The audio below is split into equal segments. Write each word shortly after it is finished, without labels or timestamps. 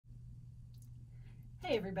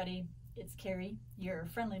Hey everybody, it's Carrie, your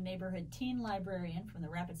friendly neighborhood teen librarian from the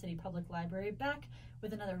Rapid City Public Library, back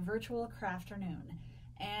with another virtual crafternoon.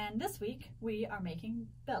 And this week we are making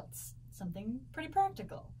belts, something pretty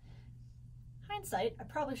practical. Hindsight, I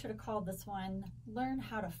probably should have called this one Learn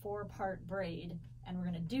How to 4-Part Braid, and we're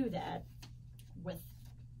going to do that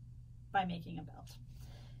by making a belt.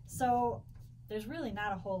 So there's really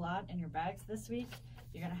not a whole lot in your bags this week.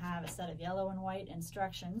 You're going to have a set of yellow and white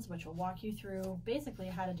instructions which will walk you through basically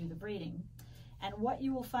how to do the braiding. And what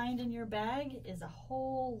you will find in your bag is a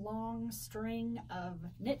whole long string of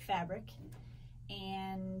knit fabric,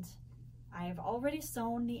 and I've already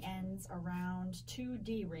sewn the ends around 2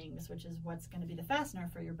 D-rings, which is what's going to be the fastener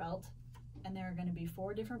for your belt, and there are going to be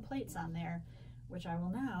 4 different plates on there, which I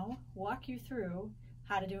will now walk you through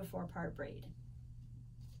how to do a 4-part braid.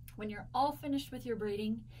 When you're all finished with your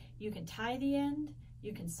braiding, you can tie the end,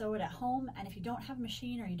 you can sew it at home, and if you don't have a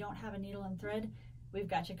machine or you don't have a needle and thread, we've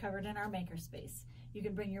got you covered in our makerspace. You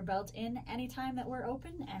can bring your belt in anytime that we're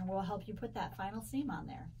open and we'll help you put that final seam on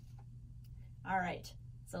there. All right,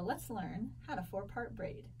 so let's learn how to 4-part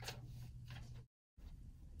braid.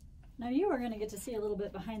 Now you are going to get to see a little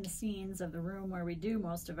bit behind the scenes of the room where we do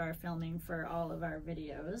most of our filming for all of our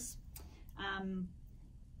videos.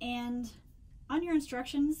 And on your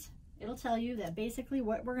instructions, it'll tell you that basically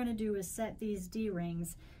what we're going to do is set these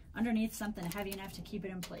D-rings underneath something heavy enough to keep it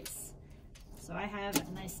in place. So I have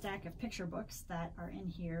a nice stack of picture books that are in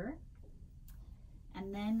here.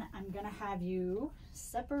 And then I'm going to have you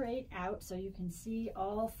separate out so you can see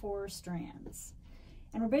all 4 strands.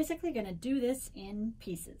 And we're basically going to do this in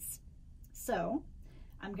pieces. So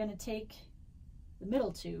I'm going to take the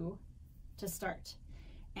middle 2 to start.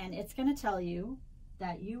 And it's going to tell you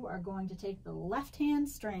that you are going to take the left-hand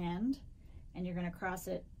strand and you're going to cross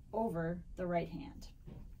it over the right hand.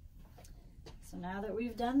 So now that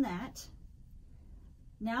we've done that,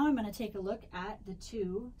 now I'm going to take a look at the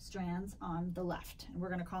 2 strands on the left, and we're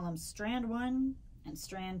going to call them strand 1 and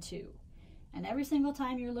strand 2. And every single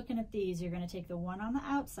time you're looking at these, you're going to take the one on the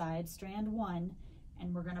outside, strand 1,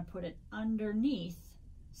 and we're going to put it underneath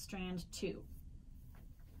strand 2.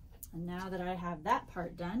 And now that I have that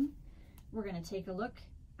part done, we're going to take a look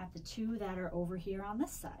at the 2 that are over here on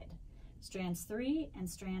this side, strands 3 and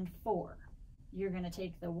strand 4. You're going to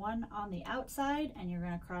take the one on the outside and you're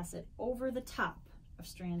going to cross it over the top of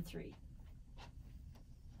strand 3.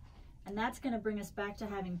 And that's going to bring us back to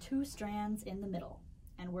having 2 strands in the middle.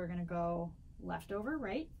 And we're going to go left over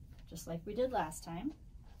right, just like we did last time.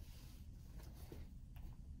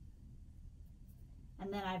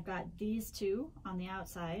 And then I've got these 2 on the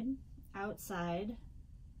outside,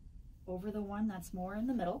 over the one that's more in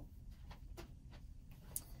the middle.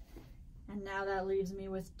 And now that leaves me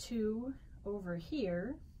with 2 over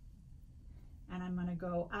here, and I'm going to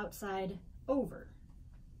go outside over.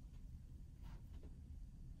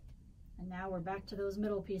 And now we're back to those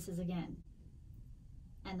middle pieces again.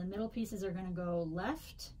 And the middle pieces are going to go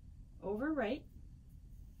left over right.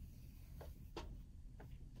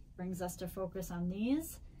 Brings us to focus on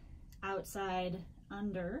these, outside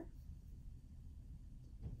under.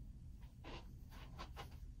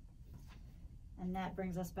 And that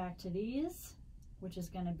brings us back to these, which is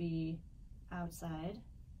going to be outside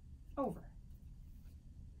over.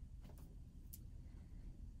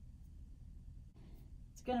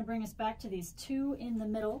 It's going to bring us back to these 2 in the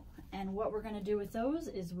middle, and what we're going to do with those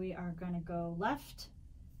is we are going to go left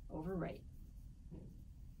over right.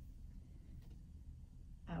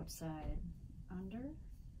 Outside under,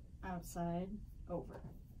 outside over.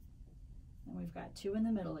 And we've got 2 in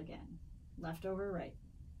the middle again, left over right.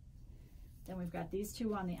 Then we've got these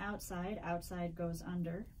 2 on the outside, outside goes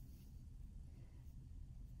under.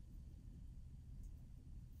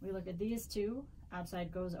 We look at these 2,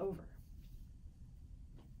 outside goes over.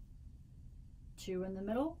 2 in the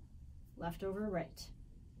middle, left over right.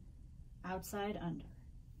 Outside under,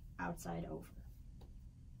 outside over.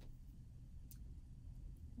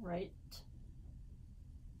 Right.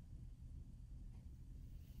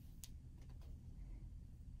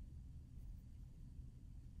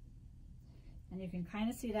 And you can kind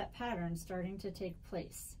of see that pattern starting to take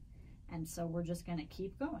place. And so we're just going to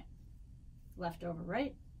keep going. Left over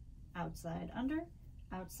right, outside under,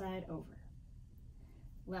 outside over.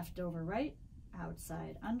 Left over right,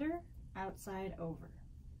 outside under, outside over.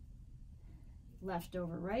 Left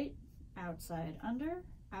over right, outside under,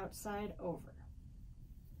 outside over.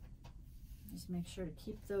 Just make sure to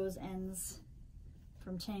keep those ends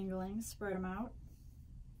from tangling, spread them out.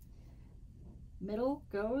 Middle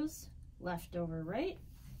goes left over right,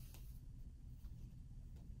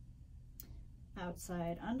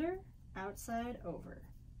 outside under, outside over.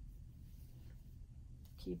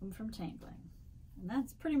 keep them from tangling. And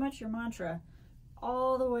that's pretty much your mantra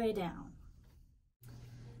all the way down.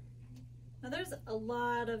 Now there's a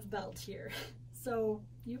lot of belt here, so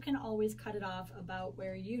you can always cut it off about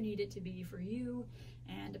where you need it to be for you,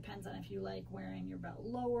 and depends on if you like wearing your belt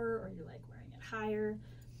lower or you like wearing it higher.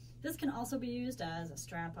 This can also be used as a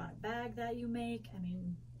strap on a bag that you make. I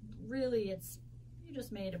mean, really, you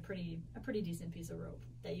just made a pretty decent piece of rope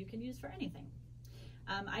that you can use for anything.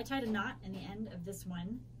 I tied a knot in the end of this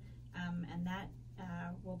one, and that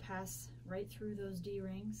will pass right through those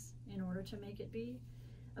D-rings in order to make it be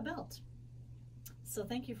a belt. So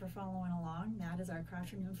thank you for following along. That is our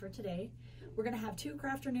Crafternoon for today. We're going to have 2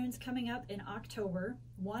 Crafternoons coming up in October.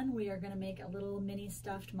 One, we are going to make a little mini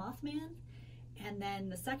stuffed Mothman, and then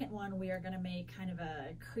the second one we are going to make kind of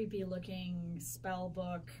a creepy looking spell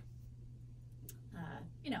book,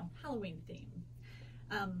 you know, Halloween theme.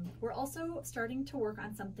 We're also starting to work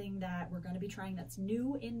on something that we're going to be trying that's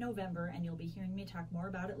new in November, and you'll be hearing me talk more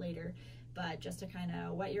about it later, but just to kind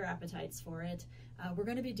of whet your appetites for it, we're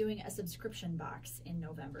going to be doing a subscription box in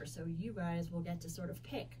November, so you guys will get to sort of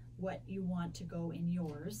pick what you want to go in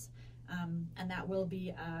yours, and that will be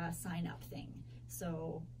a sign-up thing.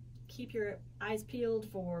 So keep your eyes peeled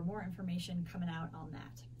for more information coming out on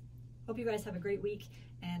that. Hope you guys have a great week,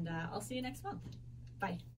 and I'll see you next month. Bye.